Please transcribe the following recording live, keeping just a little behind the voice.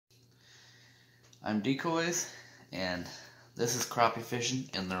I'm Decoys, and this is crappie fishing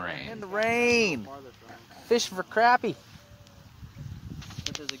in the rain. In the rain! Fishing for crappie.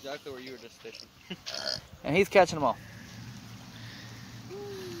 Which is exactly where you were just fishing. And he's catching them all.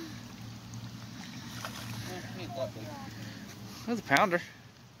 That's a pounder.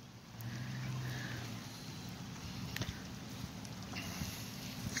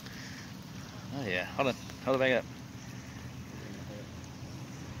 Oh yeah, hold on. Hold it back up.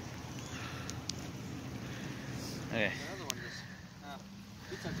 Okay. The other one just,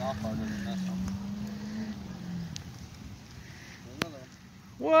 he took off harder than this one. Another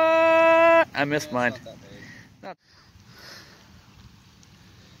one. What? I missed Yeah, mine. it's not that big. Not.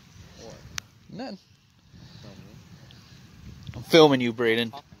 What? Nothing. I'm filming you,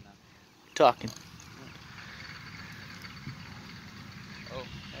 Braden. Talking. Oh,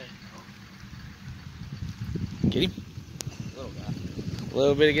 hey. Get him? Little guy.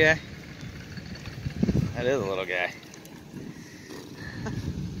 Little bitty guy. That is a little guy.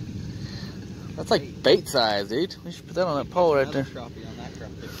 That's like bait size, dude. We should put that on that pole right there. Crappie on that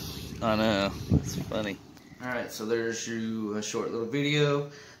crappie. I know. That's funny. Alright, so there's you a short little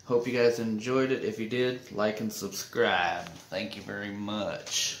video. Hope you guys enjoyed it. If you did, like and subscribe. Thank you very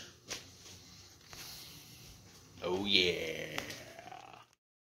much.